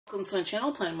Welcome to my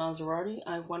channel, Planningwithmonserrate.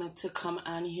 I wanted to come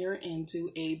on here and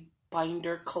do a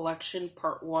binder collection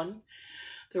part 1.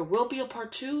 There will be a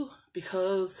part 2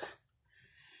 because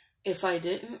if I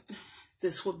didn't,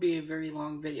 this would be a very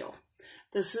long video.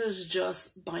 This is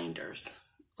just binders,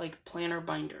 like planner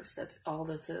binders. That's all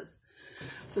this is.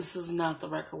 This is not the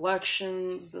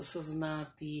recollections. This is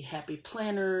not the happy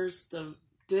planners, the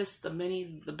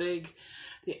mini, the big,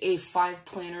 the A5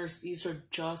 planners. These are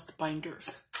just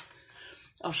binders.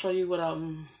 I'll show you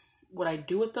what I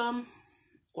do with them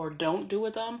or don't do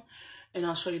with them, and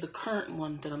I'll show you the current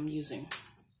one that I'm using.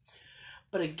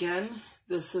 But again,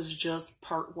 this is just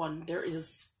part 1.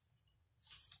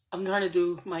 I'm trying to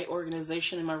do my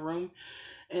organization in my room,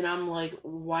 and I'm like,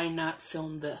 why not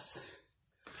film this?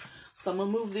 So I'm gonna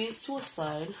move these to a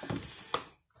side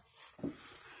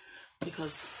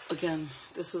because again,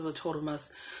 this is a total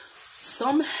mess.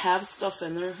 Some have stuff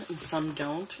in there and some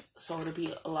don't, so it'll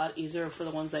be a lot easier for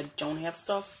the ones that don't have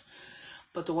stuff.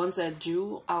 But the ones that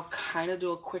do, I'll kind of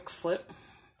do a quick flip.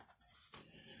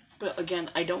 But again,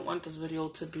 I don't want this video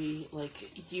to be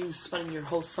like you spending your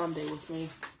whole Sunday with me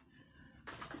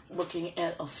looking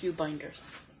at a few binders.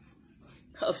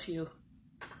 A few.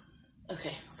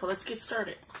 Okay, so let's get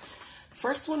started.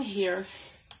 First one here.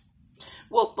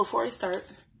 Well, before I start,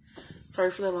 sorry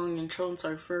for the long intro and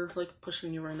sorry for like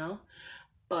pushing you right now.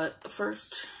 But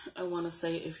first, I want to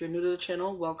say if you're new to the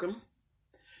channel, welcome.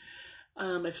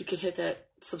 If you could hit that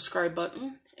subscribe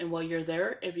button, and while you're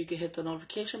there, if you could hit the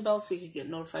notification bell so you can get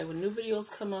notified when new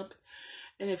videos come up.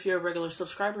 And if you're a regular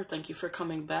subscriber, thank you for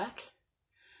coming back,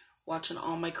 watching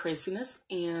all my craziness.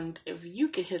 And if you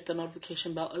could hit the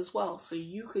notification bell as well so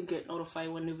you could get notified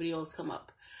when new videos come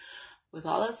up. With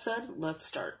all that said, let's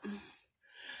start.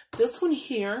 This one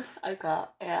here I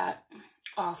got at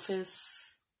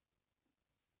Office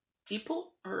Depot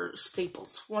or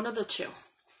Staples, one of the two.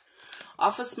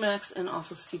 Office Max and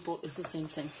Office Depot is the same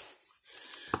thing.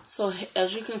 So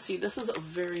as you can see, this is a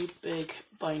very big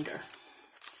binder.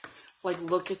 Like,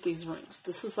 look at these rings.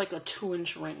 This is like a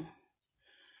 2-inch ring,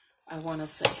 I want to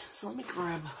say. So let me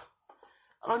grab,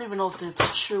 I don't even know if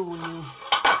that's true when you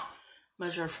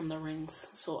measure from the rings.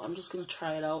 So I'm just going to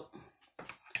try it out.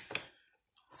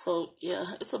 So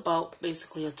yeah, it's about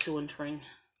basically a 2-inch ring.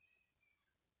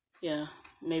 Yeah,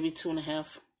 maybe 2.5.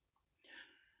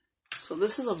 So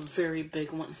this is a very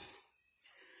big one.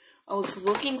 I was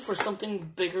looking for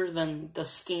something bigger than the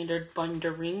standard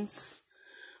binder rings,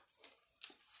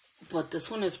 but this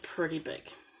one is pretty big.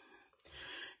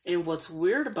 And what's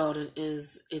weird about it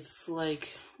is it's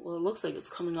like, well, it looks like it's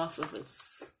coming off of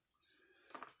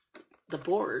the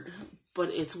board, but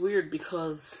it's weird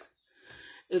because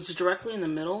it's directly in the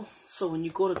middle, so when you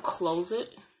go to close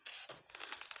it,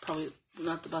 probably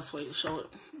not the best way to show it,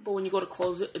 but when you go to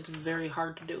close it, it's very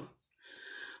hard to do.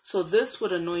 So this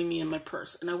would annoy me in my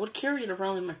purse, and I would carry it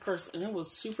around in my purse, and it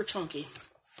was super chunky.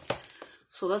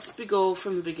 So let's go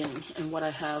from the beginning and what I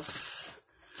have.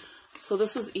 So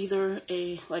this is either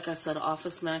a, like I said,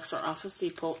 Office Max or Office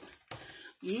Depot.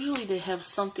 Usually they have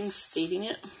something stating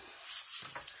it,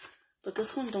 but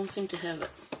this one don't seem to have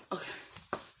it. Okay.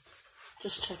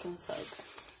 Just checking the sides.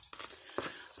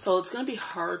 So it's going to be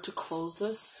hard to close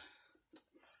this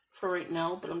for right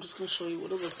now, but I'm just going to show you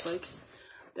what it looks like.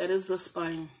 That is the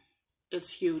spine. It's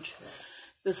huge.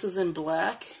 This is in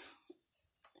black.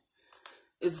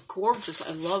 It's gorgeous.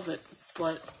 I love it.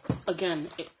 But again,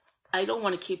 I don't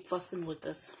want to keep fussing with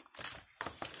this.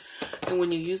 And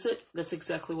when you use it, that's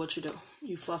exactly what you do.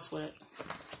 You fuss with it.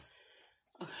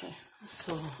 Okay.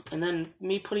 So, and then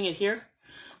me putting it here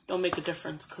don't make a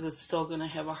difference because it's still going to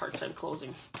have a hard time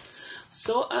closing.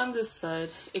 So on this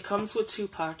side, it comes with 2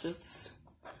 pockets.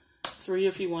 3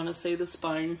 if you want to say the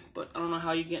spine, but I don't know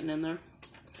how you're getting in there.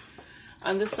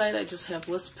 On this side, I just have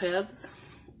list pads,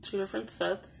 2 different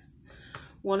sets.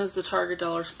 One is the Target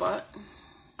dollar spot,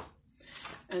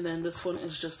 and then this one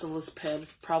is just a list pad,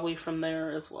 probably from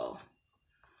there as well,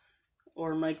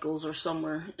 or Michael's or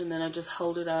somewhere. And then I just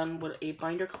held it on with a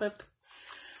binder clip.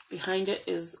 Behind it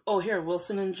is, oh here,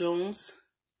 Wilson & Jones.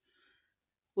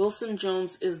 Wilson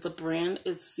Jones is the brand.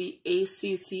 It's the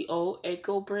ACCO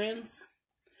Eco Brands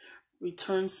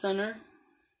Return Center.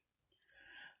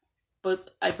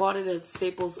 But I bought it at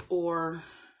Staples or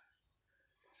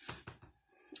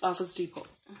Office Depot.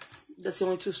 That's the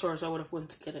only 2 stores I would have went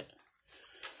to get it.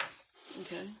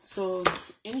 Okay, so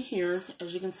in here,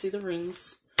 as you can see, the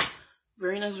rings.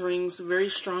 Very nice rings, very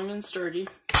strong and sturdy.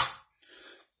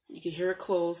 You can hear it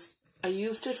close. I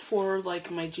used it for like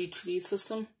my GTD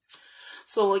system.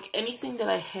 So like anything that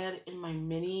I had in my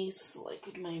minis, like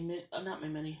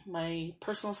my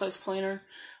personal size planner,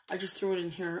 I just threw it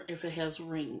in here if it has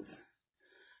rings.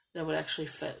 that would actually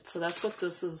fit. So that's what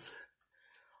this is.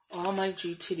 All my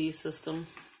GTD system.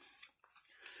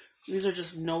 These are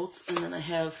just notes, and then I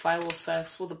have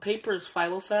Filofax. Well, the paper is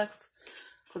Filofax,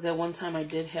 because at one time I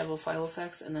did have a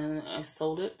Filofax, and then I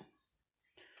sold it.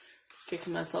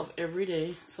 Kicking myself every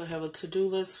day. So I have a to-do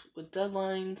list with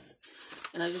deadlines,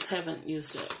 and I just haven't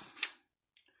used it.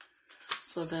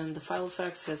 So then the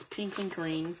Filofax has pink and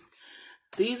green.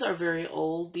 These are very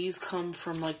old. These come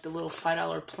from like the little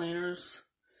 $5 planners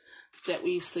that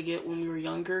we used to get when we were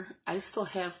younger. I still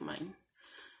have mine.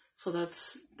 So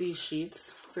that's these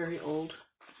sheets, very old.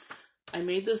 I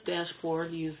made this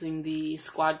dashboard using the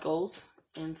squad goals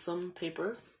and some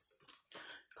paper,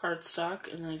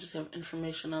 cardstock, and then I just have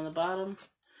information on the bottom.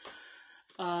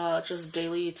 Just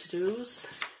daily to-dos.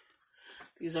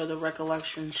 These are the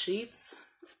recollection sheets.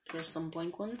 Here's some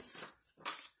blank ones.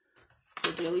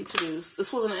 So daily to-dos.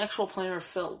 This was an actual planner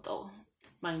filled though,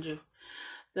 mind you.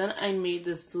 Then I made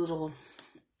this little,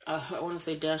 I want to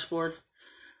say dashboard,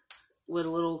 with a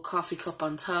little coffee cup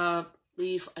on top.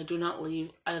 Leaf. I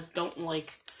don't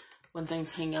like when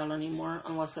things hang out anymore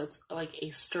unless it's like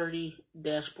a sturdy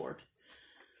dashboard.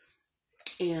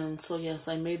 And so yes,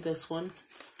 I made this one.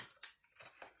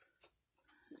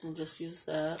 And just use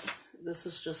that. This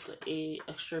is just a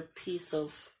extra piece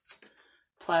of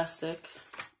plastic.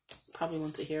 Probably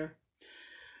went to here.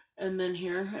 And then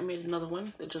here, I made another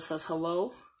one that just says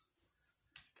hello.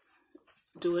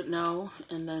 Do it now,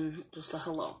 and then just a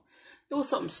hello. It was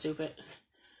something stupid.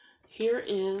 Here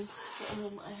is,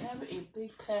 I have a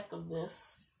big pack of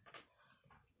this.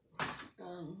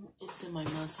 It's in my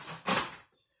mess.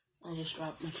 I just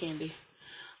dropped my candy.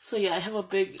 So yeah, I have a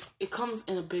big, it comes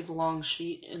in a big long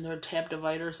sheet, and they're tab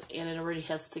dividers, and it already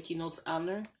has sticky notes on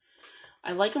there.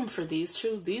 I like them for these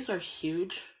two. These are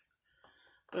huge,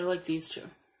 but I like these two.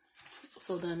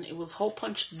 So then it was hole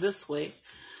punched this way.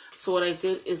 So what I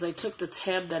did is I took the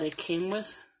tab that it came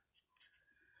with.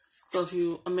 So if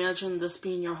you imagine this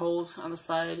being your holes on the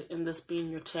side and this being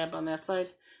your tab on that side,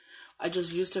 I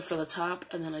just used it for the top,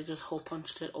 and then I just hole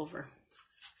punched it over.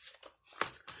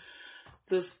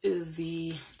 This is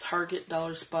the Target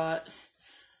Dollar Spot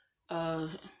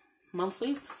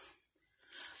monthlies.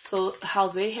 So how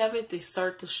they have it, they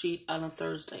start the sheet on a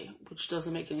Thursday, which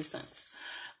doesn't make any sense.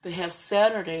 They have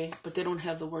Saturday, but they don't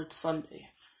have the word Sunday,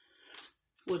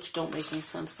 which don't make any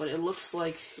sense. But it looks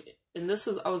like, and this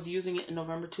is, I was using it in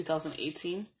November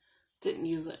 2018. Didn't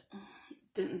use it.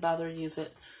 Didn't bother to use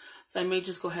it. So I may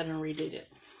just go ahead and redate it.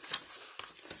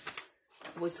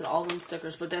 I wasted all them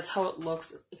stickers, but that's how it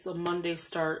looks. It's a Monday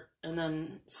start and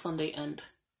then Sunday end.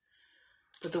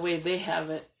 But the way they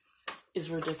have it is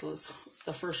ridiculous.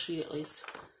 The first sheet at least.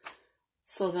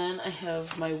 So then I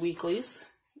have my weeklies,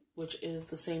 which is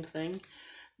the same thing.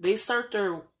 They start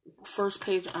their first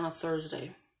page on a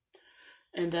Thursday.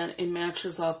 And then it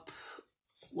matches up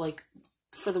like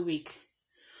for the week.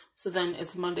 So then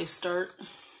it's Monday start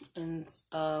and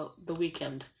the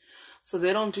weekend. So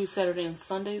they don't do Saturday and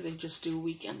Sunday, they just do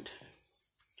weekend.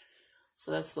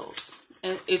 So that's those.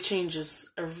 And it changes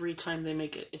every time they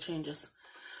make it. It changes.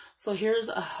 So here's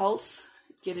a health,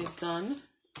 get it done,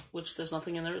 which there's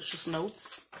nothing in there, it's just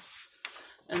notes.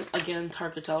 And again,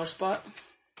 Target Dollar Spot.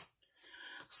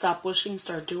 Stop wishing,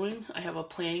 start doing. I have a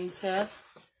planning tab.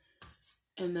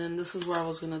 And then this is where I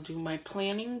was going to do my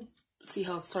planning. See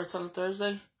how it starts on a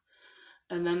Thursday.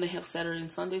 And then they have Saturday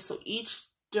and Sunday. So each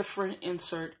different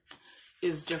insert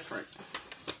is different,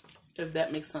 if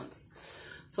that makes sense.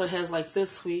 So it has like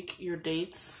this week, your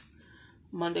dates.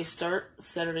 Monday start,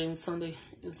 Saturday and Sunday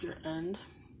is your end.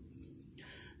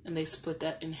 And they split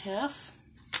that in half.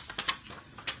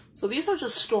 So these are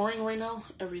just storing right now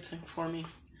everything for me.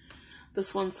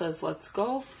 This one says, let's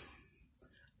go.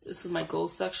 This is my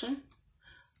goals section.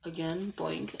 Again,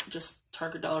 blank, just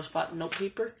Target Dollar Spot note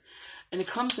paper. And it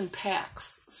comes in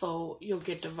packs. So you'll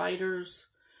get dividers.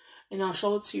 And I'll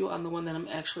show it to you on the one that I'm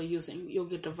actually using. You'll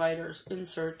get dividers,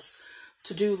 inserts,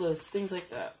 to-do lists, things like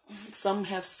that. Some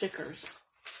have stickers.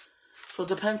 So it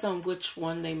depends on which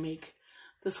one they make.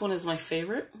 This one is my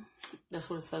favorite. That's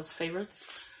what it says,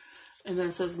 favorites. And then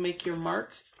it says make your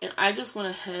mark. And I just went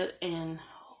ahead and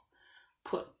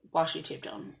put washi tape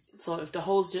down. So if the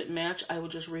holes didn't match, I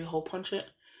would just re-hole punch it.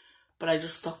 But I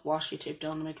just stuck washi tape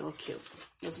down to make it look cute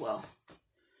as well.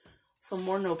 Some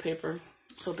more note paper.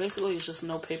 So basically it's just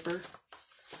note paper.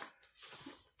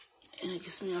 And it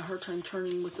gives me a hard time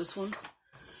turning with this one.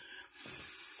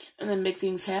 And then make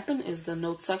things happen is the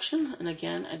note section. And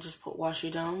again, I just put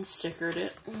washi down, stickered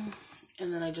it.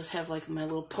 And then I just have like my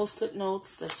little post-it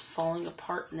notes that's falling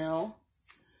apart now.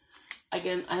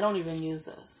 Again, I don't even use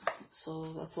this. So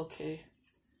that's okay.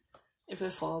 If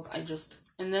it falls, I just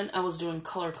And then I was doing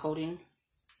color coding,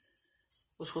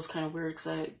 which was kind of weird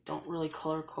because I don't really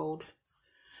color code.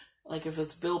 Like if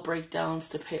it's bill breakdowns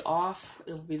to pay off,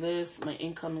 it'll be this. My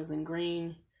income is in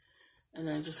green. And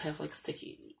then I just have like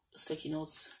sticky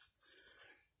notes.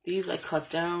 These I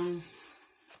cut down.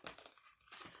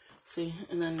 See,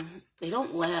 and then they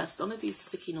don't last. None of these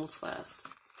sticky notes last.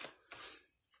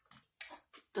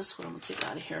 This one I'm going to take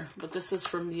out of here. But this is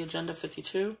from the Agenda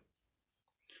 52.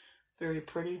 Very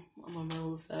pretty. I'm going to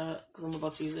remove that because I'm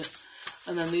about to use it.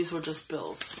 And then these were just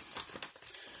bills.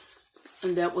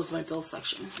 And that was my bill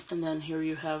section. And then here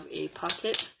you have a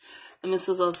pocket. And this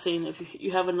is what I was saying, if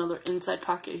you have another inside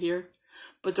pocket here.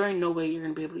 But there ain't no way you're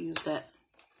going to be able to use that.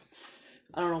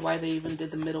 I don't know why they even did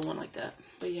the middle one like that.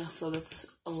 But yeah, so that's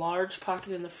a large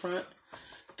pocket in the front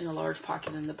and a large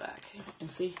pocket in the back. And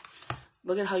see,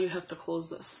 look at how you have to close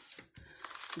this.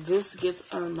 This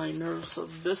gets on my nerves. So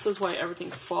this is why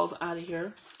everything falls out of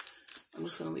here. I'm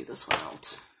just going to leave this one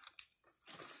out.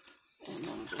 And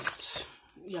then just,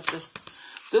 you have to,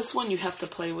 this one you have to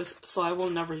play with. So I will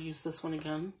never use this one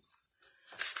again.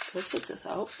 Let's take this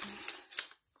out.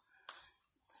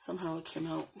 Somehow it came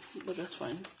out, but that's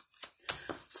fine.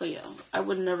 So yeah, I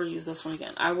would never use this one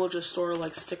again. I will just store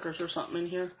like stickers or something in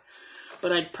here,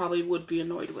 but I probably would be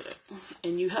annoyed with it.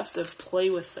 And you have to play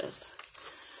with this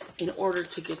in order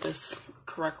to get this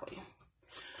correctly.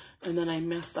 And then I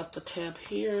messed up the tab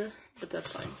here, but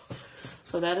that's fine.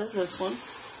 So that is this one.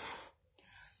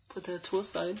 Put that to a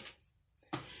side.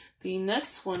 The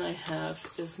next one I have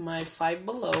is my Five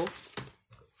Below.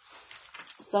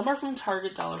 Some are from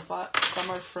Target, Dollar Spot. Some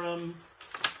are from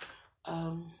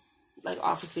like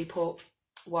Office Depot,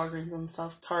 Walgreens and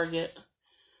stuff, Target.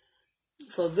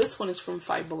 So this one is from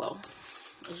Five Below.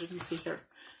 As you can see here,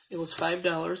 it was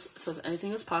 $5. It says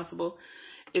anything is possible.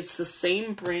 It's the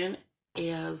same brand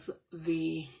as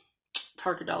the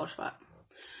Target Dollar Spot.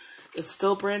 It's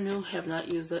still brand new, have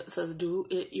not used it. It says do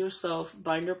it yourself,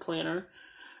 binder planner.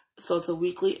 So it's a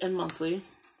weekly and monthly,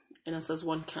 and it says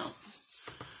 1 count.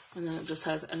 And then it just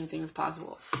has anything is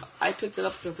possible. I picked it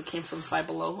up because it came from Five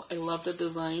Below. I love the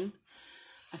design.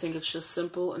 I think it's just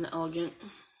simple and elegant.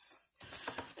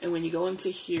 And when you go into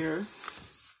here,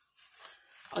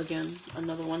 again,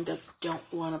 another one that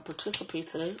don't want to participate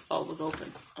today. Oh, it was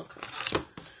open. Okay.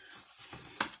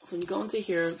 So when you go into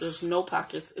here, there's no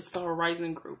pockets. It's the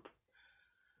Horizon group.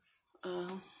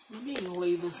 Let me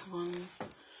lay this one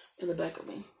in the back of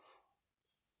me.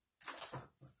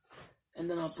 And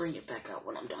then I'll bring it back out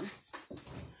when I'm done.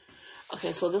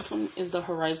 Okay, so this one is the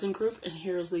Horizon group, and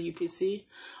here's the UPC.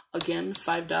 Again,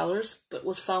 $5, but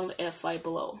was found at Five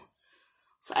Below.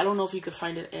 So I don't know if you could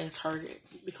find it at Target,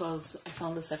 because I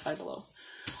found this at Five Below.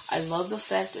 I love the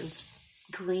fact that it's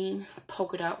green,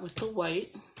 polka dot with the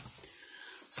white.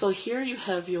 So here you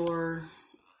have your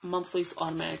monthlies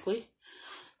automatically.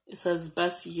 It says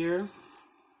best year,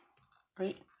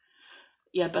 right?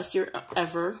 Yeah, best year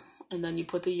ever. And then you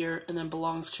put the year, and then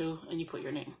belongs to, and you put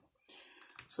your name.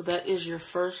 So that is your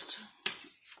first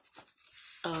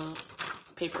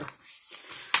paper.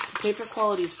 The paper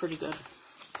quality is pretty good.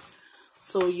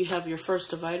 So you have your first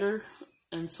divider,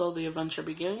 and so the adventure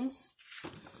begins.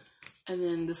 And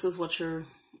then this is what your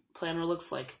planner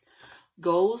looks like.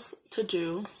 Goals to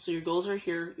do. So your goals are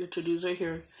here, your to-dos are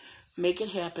here. Make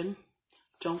it happen.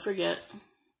 Don't forget.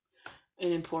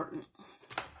 And important.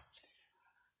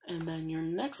 And then your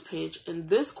next page, and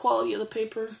this quality of the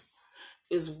paper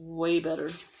is way better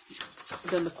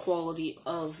than the quality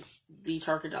of the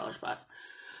Target Dollar Spot.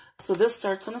 So this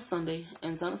starts on a Sunday,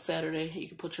 ends on a Saturday. You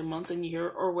can put your month and year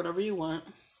or whatever you want.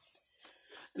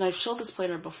 And I've showed this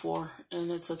planner before,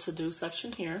 and it's a to-do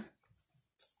section here.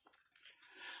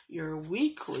 Your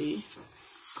weekly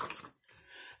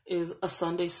is a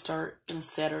Sunday start and a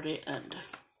Saturday end.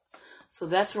 So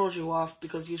that throws you off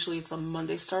because usually it's a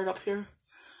Monday start up here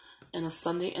and a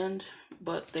Sunday end,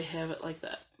 but they have it like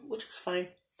that, which is fine.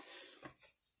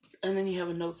 And then you have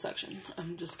a note section.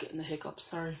 I'm just getting the hiccups,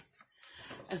 sorry.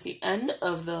 At the end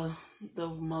of the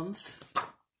month,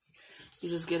 you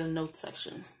just get a note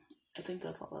section. I think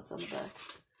that's all that's on the back.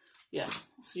 Yeah,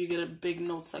 so you get a big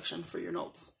note section for your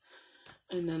notes.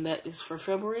 And then that is for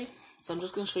February. So I'm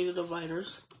just going to show you the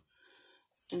dividers.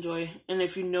 Enjoy. And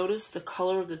if you notice, the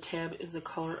color of the tab is the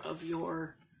color of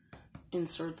your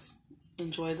inserts.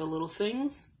 Enjoy the little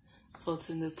things. So it's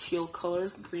in the teal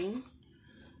color, green.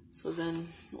 So then,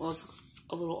 well, it's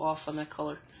a little off on that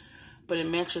color, but it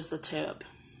matches the tab.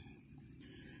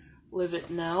 Live it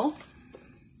now.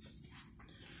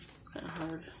 It's kind of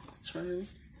hard to turn.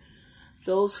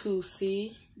 Those who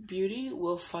see beauty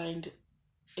will find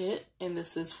it, and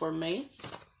this is for May.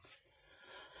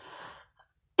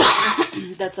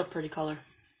 That's a pretty color.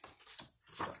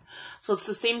 So it's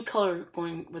the same color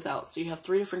going without. So you have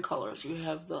 3 different colors. You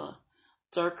have the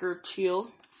darker teal.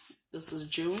 This is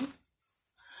June.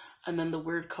 And then the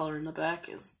weird color in the back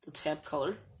is the tab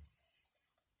color.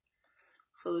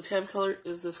 So the tab color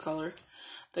is this color.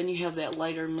 Then you have that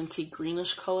lighter minty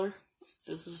greenish color.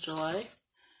 This is July.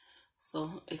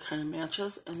 So it kind of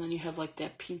matches. And then you have like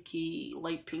that pinky,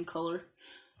 light pink color.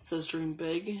 It says Dream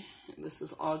Big. This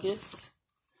is August.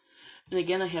 And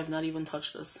again, I have not even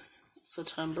touched this.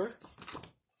 September.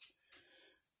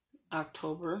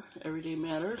 October, Everyday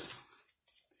Matters.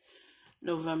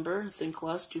 November, Think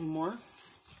Less, Do More.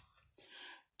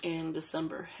 And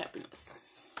December, Happiness.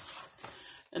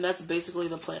 And that's basically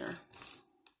the planner.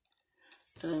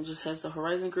 And then it just has the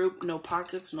Horizon Group, no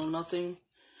pockets, no nothing,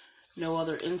 no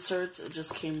other inserts. It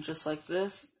just came just like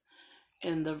this.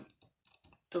 And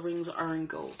the rings are in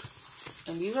gold.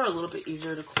 And these are a little bit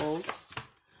easier to close.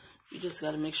 You just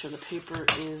got to make sure the paper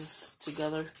is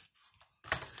together.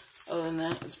 Other than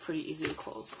that, it's pretty easy to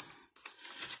close.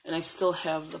 And I still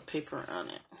have the paper on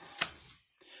it.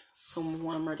 So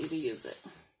when I'm ready to use it.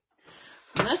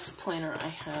 The next planner I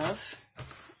have,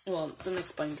 well, the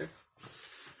next binder,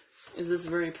 is this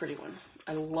very pretty one.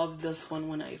 I love this one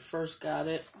when I first got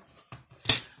it.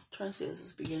 I'm trying to see, this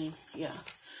is the beginning. Yeah.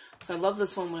 So I love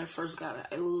this one when I first got it.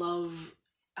 I love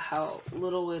how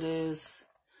little it is.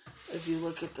 If you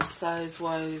look at the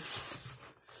size-wise,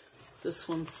 this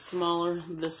one's smaller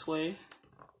this way.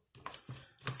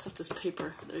 Except this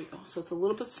paper. There you go. So it's a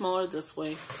little bit smaller this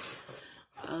way.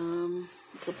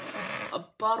 It's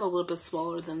about a little bit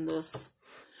smaller than this.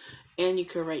 And you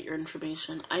can write your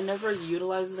information. I never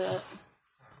utilize that.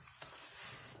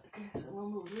 Okay, so we'll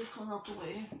move this one out the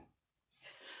way.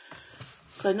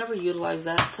 So I never utilize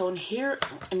that. So in here,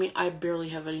 I mean, I barely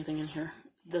have anything in here.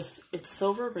 It's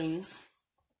silver rings.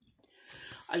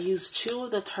 I used 2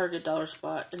 of the Target Dollar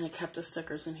Spot, and I kept the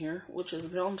stickers in here, which is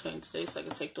Valentine's Day, so I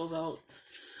can take those out.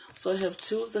 So I have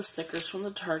 2 of the stickers from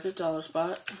the Target Dollar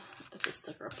Spot. Put the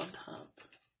sticker up on top.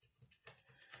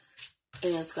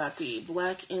 And it's got the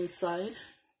black inside.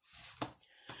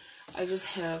 I just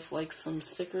have like some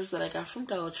stickers that I got from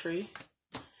Dollar Tree.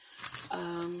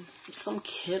 Some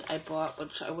kit I bought,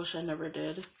 which I wish I never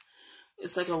did.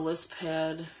 It's like a list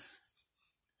pad.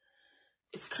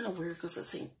 It's kind of weird because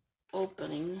this ain't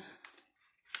opening.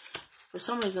 For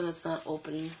some reason it's not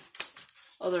opening.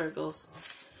 Oh, there it goes.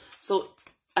 So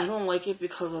I don't like it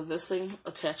because of this thing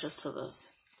attaches to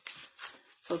this.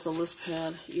 So it's a list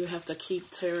pad. You have to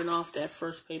keep tearing off that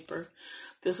first paper.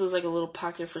 This is like a little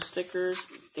pocket for stickers.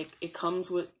 It comes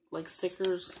with like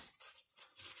stickers.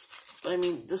 But I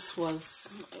mean, this was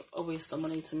a waste of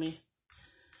money to me.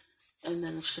 And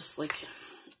then it's just like,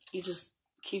 you just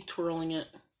keep twirling it.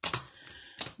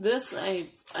 This I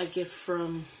get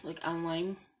from like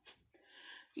online.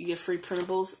 You get free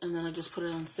printables, and then I just put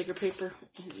it on sticker paper.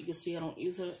 And you can see I don't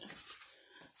use it.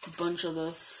 A bunch of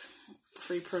this.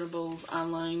 Free printables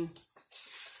online.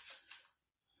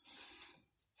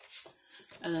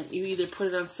 And then you either put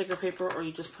it on sticker paper or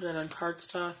you just put it on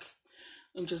cardstock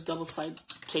and just double side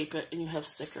tape it and you have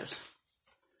stickers.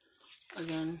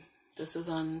 Again, this is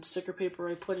on sticker paper.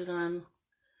 I put it on.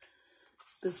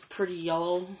 This pretty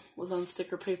yellow was on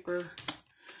sticker paper.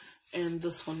 And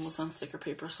this one was on sticker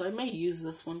paper. So I may use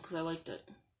this one because I liked it.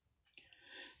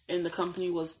 And the company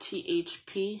was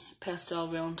THP, Pastel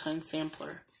Valentine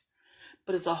Sampler.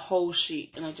 But it's a whole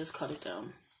sheet, and I just cut it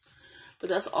down. But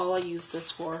that's all I use this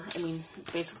for. I mean,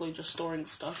 basically just storing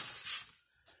stuff.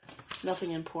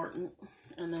 Nothing important.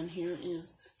 And then here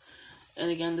is,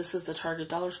 and again, this is the Target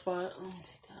Dollar Spot. Let me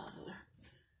take that out of there.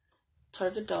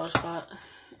 Target Dollar Spot.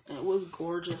 And it was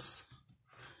gorgeous.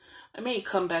 I may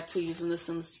come back to using this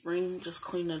in the spring, just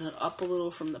cleaning it up a little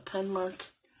from the pen mark.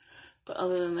 But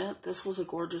other than that, this was a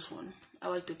gorgeous one. I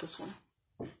liked it, this one.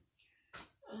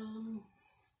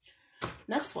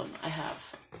 Next one I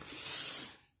have.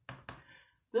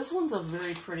 This one's a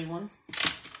very pretty one.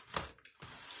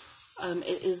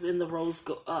 It is in the rose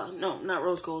gold, no, not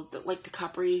rose gold, but like the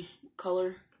coppery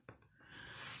color.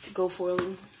 Gold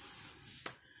foiling.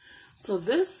 So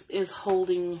this is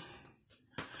holding,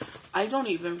 I don't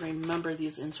even remember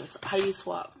these inserts. Heidi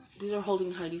Swap. These are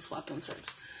holding Heidi Swap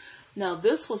inserts. Now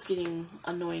this was getting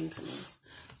annoying to me.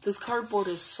 This cardboard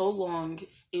is so long,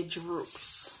 it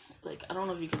droops. Like, I don't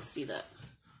know if you can see that.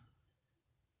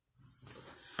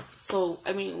 So,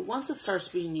 I mean, once it starts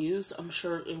being used, I'm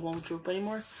sure it won't droop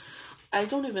anymore. I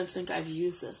don't even think I've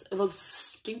used this. It looks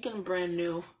stinking brand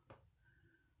new.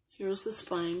 Here's the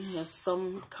spine. It has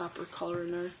some copper color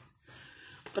in there.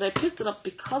 But I picked it up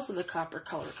because of the copper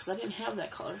color, because I didn't have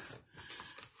that color.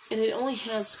 And it only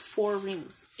has 4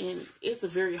 rings, and it's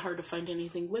very hard to find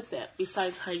anything with that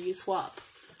besides Heidi Swap.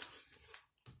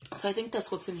 So I think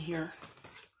that's what's in here,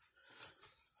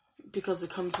 because it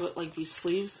comes with like these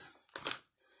sleeves.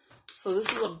 So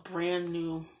this is a brand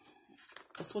new,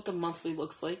 that's what the monthly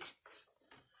looks like.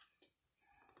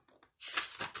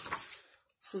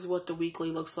 This is what the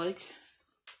weekly looks like.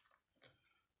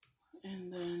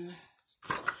 And then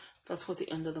that's what the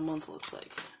end of the month looks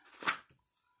like.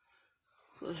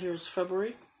 So here's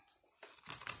February,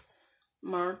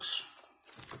 March,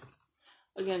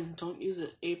 again, don't use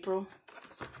it, April,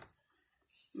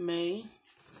 May,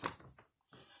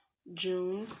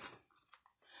 June.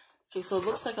 Okay, so it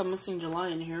looks like I'm missing July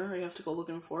in here. I have to go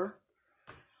looking for.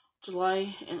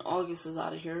 July and August is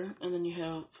out of here. And then you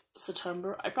have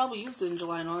September. I probably used it in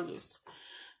July and August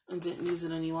and didn't use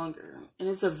it any longer. And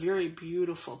it's a very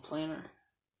beautiful planner.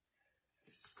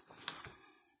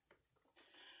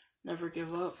 Never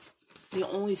give up. The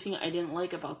only thing I didn't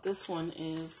like about this one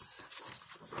is,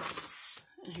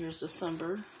 and here's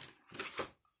December,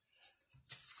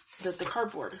 that the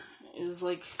cardboard is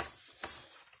like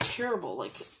terrible.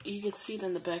 Like you can see it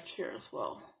in the back here as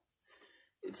well.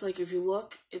 It's like if you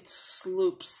look, it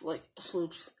sloops,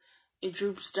 it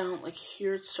droops down. Like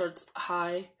here it starts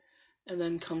high and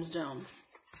then comes down.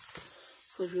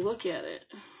 So if you look at it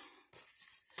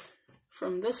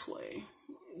from this way,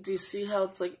 do you see how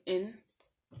it's like in?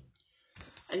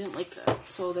 I didn't like that,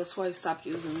 so that's why I stopped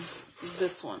using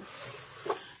this one.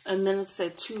 And then it's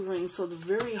that 2 rings, so it's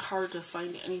very hard to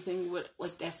find anything with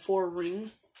like that 4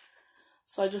 ring.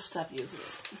 So I just stopped using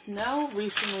it. Now,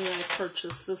 recently I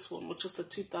purchased this one, which is the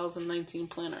 2019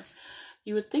 planner.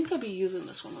 You would think I'd be using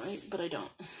this one, right? But I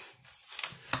don't.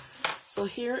 So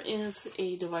here is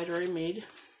a divider I made.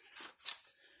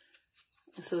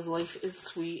 It says Life is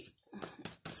Sweet.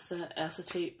 It's the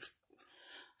acetate.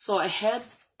 So I had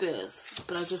this,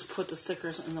 but I just put the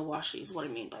stickers in the washi, is what I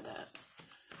mean by that.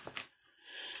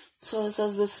 So it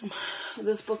says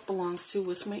this book belongs to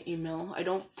with my email. I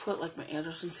don't put like my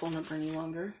address and phone number any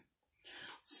longer.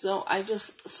 So I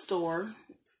just store,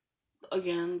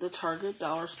 again, the Target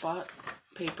Dollar Spot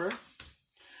paper.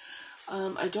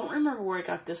 I don't remember where I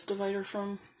got this divider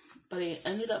from, but I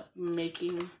ended up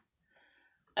making,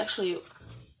 actually,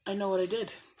 I know what I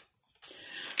did.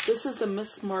 This is the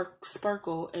Miss Mark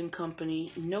Sparkle and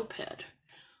Company notepad.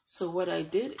 So what I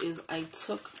did is I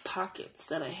took pockets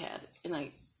that I had and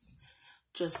I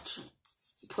just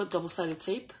put double-sided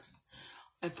tape.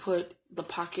 I put the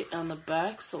pocket on the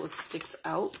back so it sticks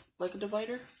out like a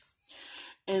divider.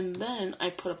 And then I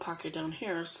put a pocket down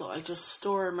here so I just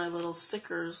store my little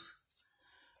stickers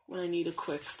when I need a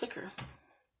quick sticker.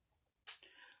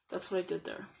 That's what I did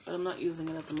there, but I'm not using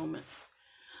it at the moment.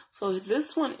 So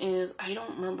this one is, I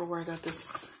don't remember where I got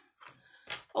this.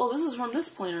 Oh, this is from this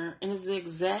planner, and it's the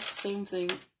exact same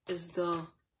thing as the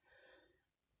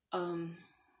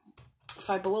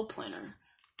Five Below planner,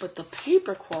 but the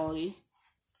paper quality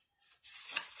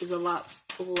is a lot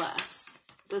less.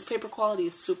 This paper quality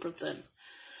is super thin.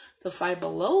 The Five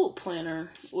Below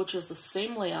planner, which is the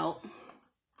same layout,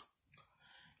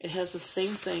 it has the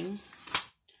same thing,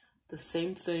 and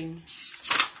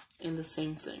the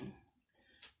same thing.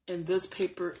 And this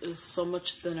paper is so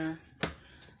much thinner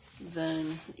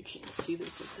than, you can't see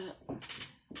this like that,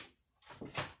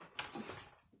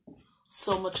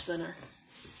 so much thinner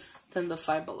than the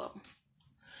Five Below.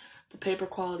 The paper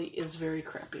quality is very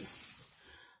crappy.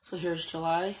 So here's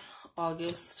July,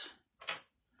 August,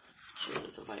 show the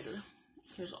divider.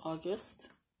 Here's August,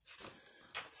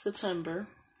 September,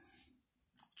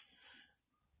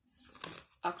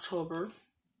 October,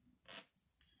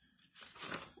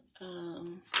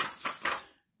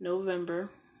 November,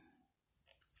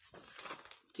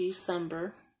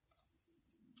 December.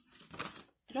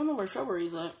 I don't know where February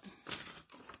is at.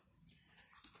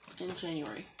 And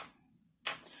January.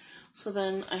 So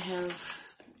then I have,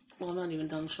 well, I'm not even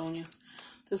done showing you.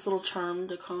 This little charm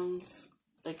that comes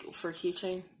like for a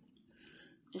keychain.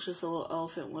 It's just a little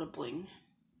elephant with a bling.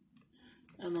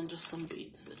 And then just some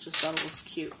beads. I just thought it was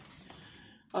cute.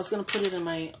 I was going to put it in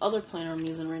my other planner I'm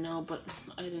using right now, but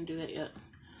I didn't do that yet.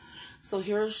 So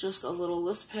here's just a little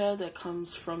list pad that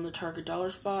comes from the Target Dollar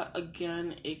Spot.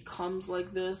 Again, it comes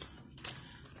like this.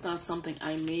 It's not something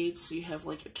I made, so you have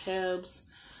like your tabs,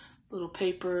 little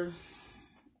paper,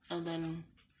 and then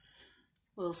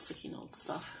little sticky note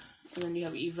stuff. And then you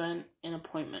have event and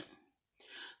appointment.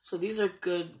 So these are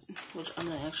good, which I'm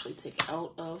going to actually take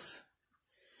out of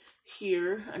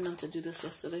here. I meant to do this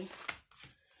yesterday.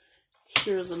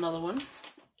 Here's another one.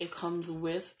 It comes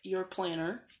with your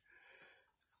planner.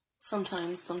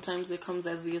 Sometimes it comes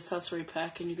as the accessory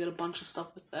pack and you get a bunch of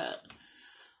stuff with that.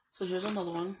 So here's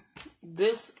another one.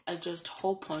 This I just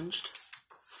hole punched.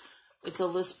 It's a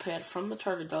list pad from the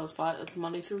Target Dollar Spot. It's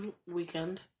Monday through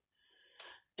weekend.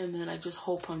 And then I just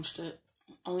hole punched it.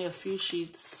 Only a few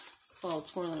sheets. Well,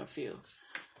 it's more than a few.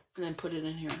 And then put it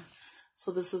in here.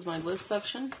 So this is my list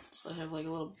section. So I have like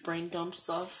a little brain dump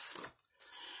stuff.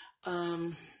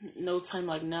 No Time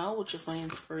Like Now, which is my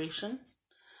inspiration.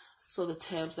 So the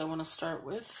tabs I want to start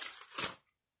with.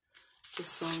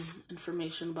 Just some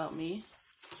information about me.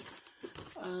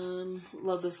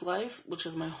 Love This Life, which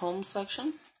is my home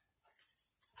section.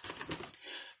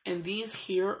 And these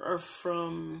here are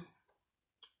from...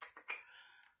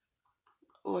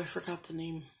 Oh, I forgot the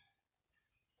name.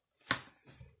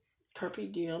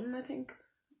 Carpe Diem, I think.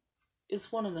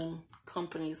 It's one of them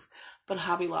companies. But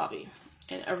Hobby Lobby.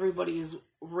 And everybody's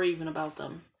raving about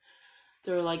them.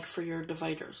 They're like for your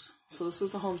dividers. So this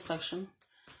is the home section.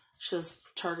 It's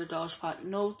just Target Dollar Spot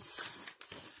notes.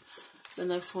 The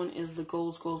next one is the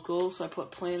goals, goals, goals. So I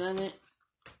put plan on it.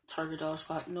 Target Dollar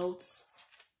Spot notes.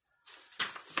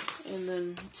 And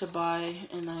then to buy.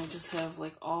 And then I just have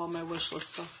like all my wish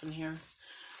list stuff in here.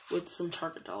 With some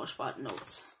Target Dollar Spot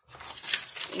notes.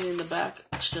 And in the back,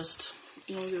 it's just,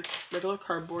 you know, your regular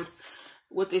cardboard.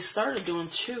 What they started doing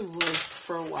too was,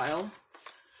 for a while,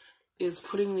 is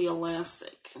putting the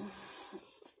elastic.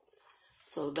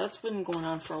 So that's been going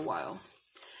on for a while.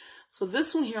 So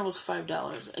this one here was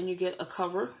 $5, and you get a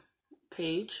cover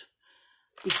page,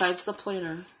 besides the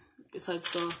planner, besides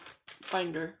the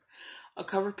binder, a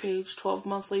cover page, 12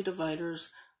 monthly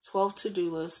dividers, 12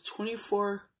 to-do lists,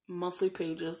 24 monthly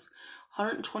pages,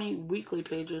 120 weekly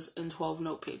pages, and 12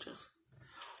 note pages.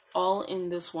 All in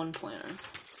this one planner.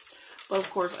 But of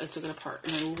course, I took it apart.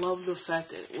 And I love the fact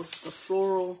that it was the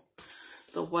floral,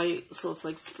 the white, so it's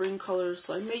like spring colors.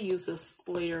 So I may use this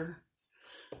later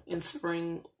in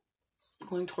spring,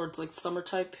 going towards like summer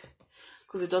type.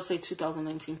 Because it does say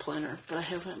 2019 planner, but I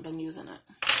haven't been using it.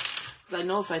 Because I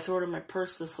know if I throw it in my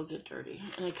purse, this will get dirty.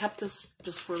 And I kept this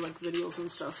just for like videos and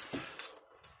stuff.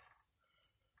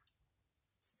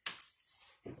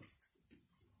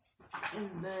 And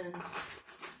then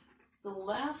the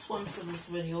last one for this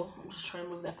video, I'm just trying to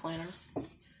move that planner,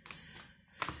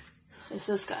 is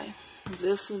this guy.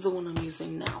 This is the one I'm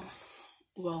using now.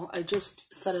 Well, I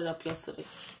just set it up yesterday.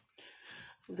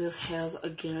 This has,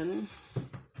 again,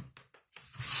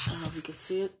 I don't know if you can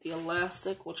see it, the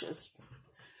elastic, which is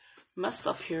messed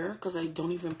up here because I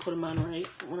don't even put them on right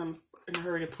when I'm in a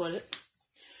hurry to put it.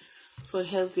 So it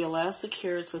has the elastic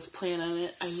here. It says plan on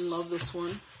it. I love this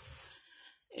one.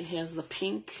 It has the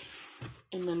pink,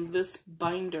 and then this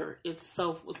binder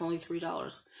itself was only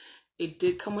 $3. It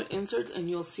did come with inserts, and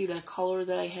you'll see that color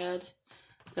that I had.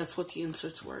 That's what the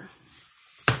inserts were.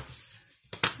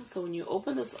 So when you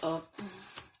open this up,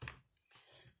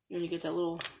 you're going to get that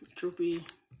little droopy.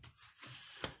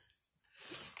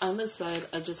 On this side,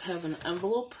 I just have an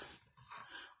envelope,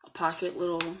 a pocket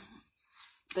little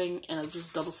thing, and I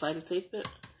just double-sided tape it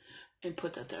and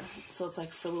put that there. So it's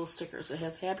like for little stickers. It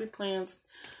has happy plans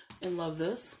and love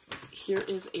this. Here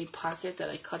is a pocket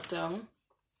that I cut down.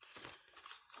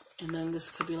 And then this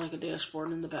could be like a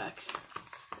dashboard in the back.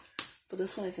 But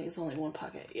this one I think is only one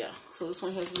pocket. Yeah, so this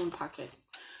one has one pocket.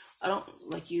 I don't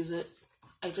like use it.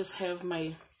 I just have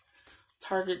my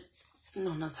Target,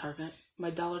 no, not Target, my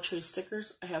Dollar Tree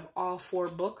stickers. I have all 4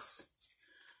 books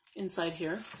inside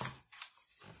here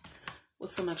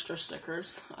with some extra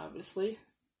stickers, obviously.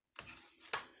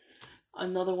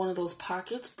 Another one of those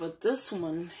pockets, but this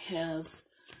one has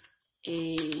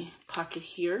a pocket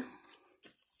here,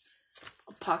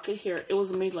 a pocket here. It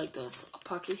was made like this. A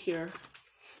pocket here,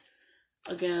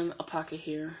 again, a pocket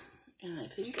here, and I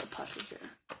think a pocket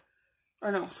here.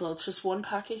 Or no, so it's just one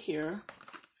pocket here.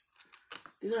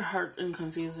 These are hard and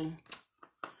confusing.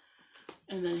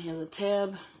 And then it has a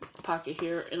tab, a pocket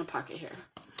here, and a pocket here.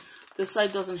 This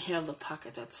side doesn't have the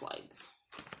pocket that slides.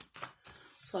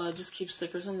 So I just keep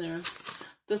stickers in there.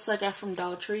 This I got from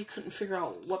Dollar Tree. Couldn't figure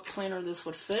out what planner this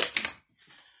would fit.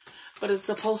 But it's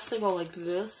supposed to go like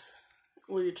this,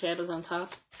 where your tab is on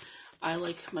top. I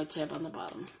like my tab on the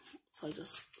bottom. So I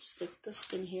just stick this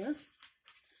in here.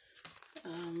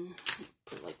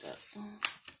 Put it like that.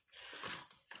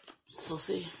 So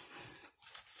see,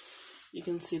 you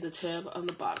can see the tab on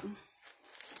the bottom.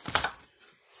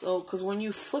 So, because when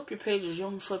you flip your pages, you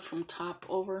don't flip from top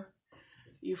over.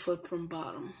 You flip from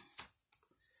bottom.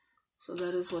 So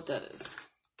that is what that is.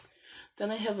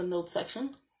 Then I have a note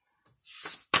section,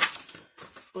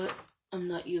 but I'm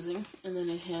not using. And then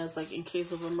it has like in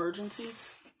case of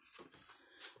emergencies.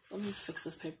 Let me fix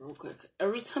this paper real quick.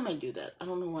 Every time I do that, I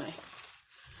don't know why.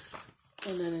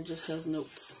 And then it just has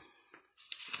notes.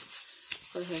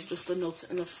 So I have just the notes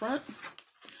in the front.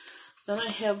 Then I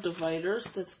have dividers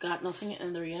that's got nothing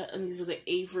in there yet, and these are the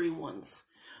Avery ones.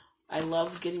 I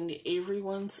love getting the Avery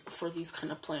ones for these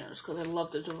kind of planners because I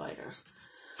love the dividers.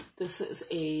 This is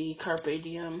a Carpe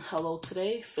Diem Hello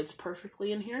Today, fits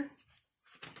perfectly in here.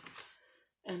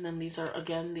 And then these are,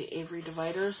 again, the Avery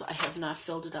dividers. I have not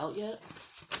filled it out yet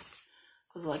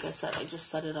because, like I said, I just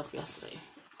set it up yesterday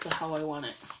to how I want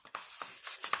it.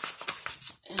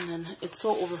 And then it's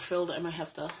so overfilled, I might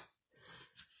have to,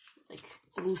 like,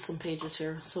 lose some pages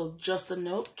here. So just the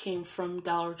note came from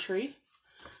Dollar Tree.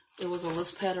 It was a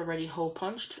list pad already hole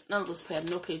punched. Not a list pad,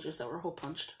 no pages that were hole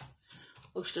punched.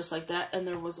 Looks just like that. And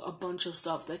there was a bunch of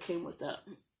stuff that came with that.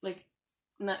 Like,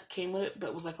 not came with it, but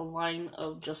it was like a line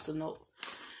of just a note.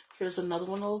 Here's another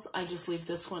one of those. I just leave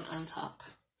this one on top.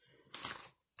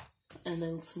 And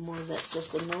then some more of that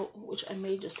just a note, which I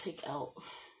may just take out.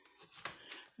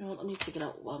 You know what, let me take it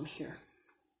out while I'm here.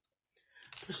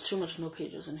 There's too much note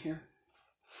pages in here.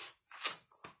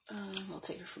 I'll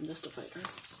take it from this divider.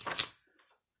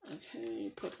 Okay,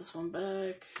 put this one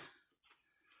back.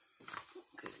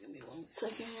 Okay, give me 1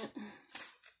 second.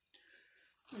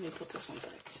 Let me put this one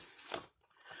back.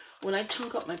 When I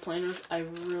chunk up my planners, I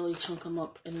really chunk them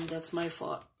up, and that's my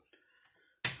fault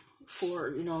for,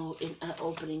 you know, at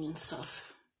opening and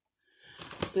stuff.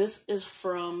 This is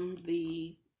from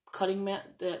the cutting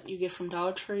mat that you get from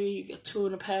Dollar Tree. You get 2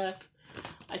 in a pack.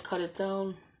 I cut it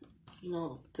down, you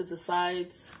know, to the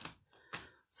sides.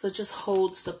 So it just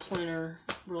holds the planner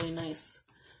really nice.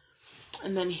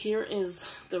 And then here is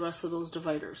the rest of those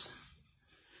dividers.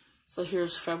 So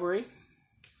here's February.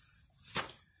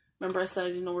 Remember I said I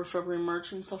didn't know where February and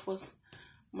March and stuff was?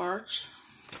 March,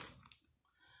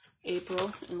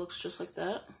 April, it looks just like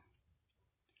that.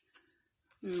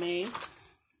 May,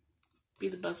 be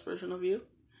the best version of you.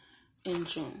 In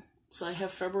June. So I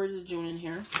have February to June in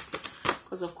here.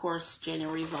 Because of course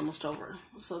January is almost over.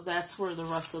 So that's where the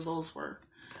rest of those were.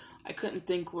 I couldn't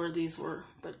think where these were,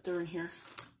 but they're in here.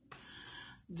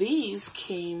 These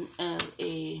came as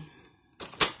a...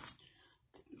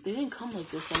 They didn't come like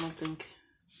this, I don't think.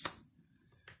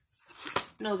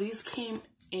 No, these came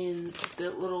in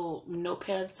the little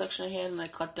notepad section I had and I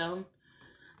cut down.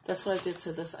 That's what I did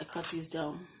to this. I cut these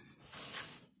down.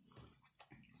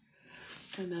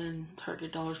 And then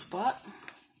Target Dollar Spot.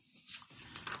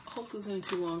 I hope this isn't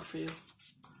too long for you.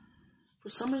 For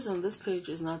some reason, this page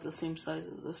is not the same size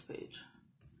as this page.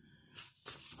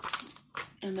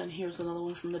 And then here's another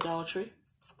one from the Dollar Tree.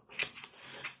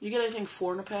 You get, I think,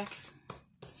 4 in a pack.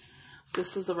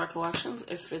 This is the Recollections.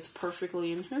 It fits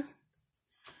perfectly in here.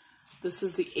 This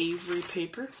is the Avery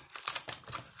paper.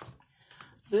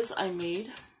 This I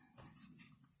made.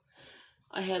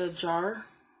 I had a jar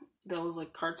that was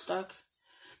like cardstock.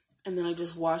 And then I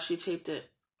just washi taped it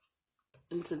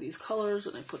into these colors.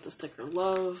 And I put the sticker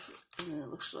Love. And then it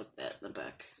looks like that in the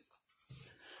back.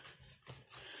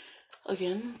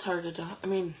 Again,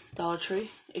 Dollar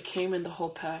Tree. It came in the whole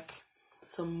pack.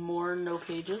 Some more no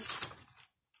pages.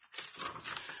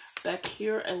 Back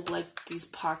here, I like these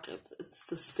pockets. It's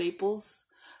the Staples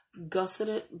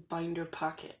Gusseted Binder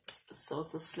Pocket. So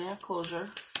it's a snap closure.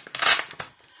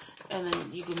 And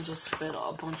then you can just fit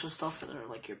a bunch of stuff in there,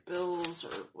 like your bills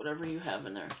or whatever you have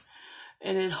in there.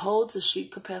 And it holds a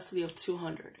sheet capacity of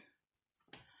 200.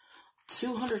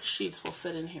 200 sheets will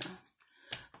fit in here.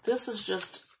 This is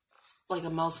just like a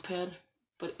mouse pad,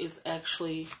 but it's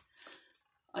actually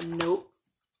a note.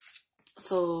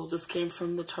 So this came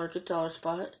from the Target Dollar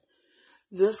Spot.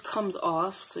 This comes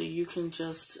off, so you can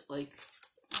just like,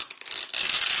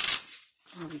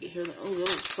 oh, you can hear that. Oh, that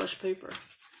was fresh paper.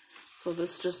 So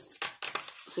this just,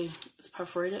 see, it's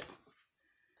perforated.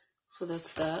 So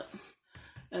that's that.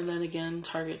 And then again,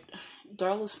 Target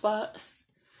Dollar Spot.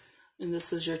 And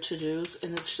this is your to-dos.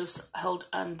 And it's just held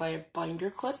on by a binder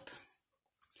clip.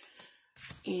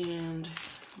 And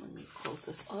let me close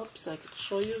this up so I can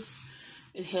show you.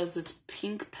 It has its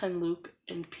pink pen loop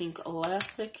and pink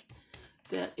elastic.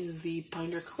 That is the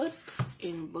binder clip.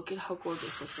 And look at how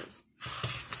gorgeous this is.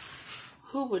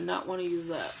 Who would not want to use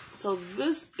that? So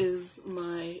this is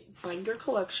my binder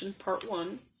collection, part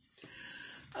 1.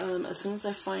 As soon as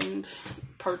I find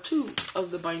part 2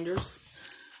 of the binders,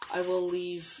 I will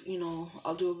leave, you know,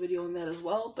 I'll do a video on that as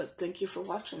well. But thank you for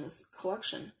watching this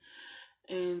collection.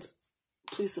 And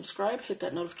please subscribe, hit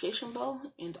that notification bell,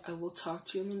 and I will talk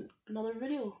to you in another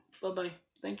video. Bye-bye.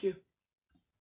 Thank you.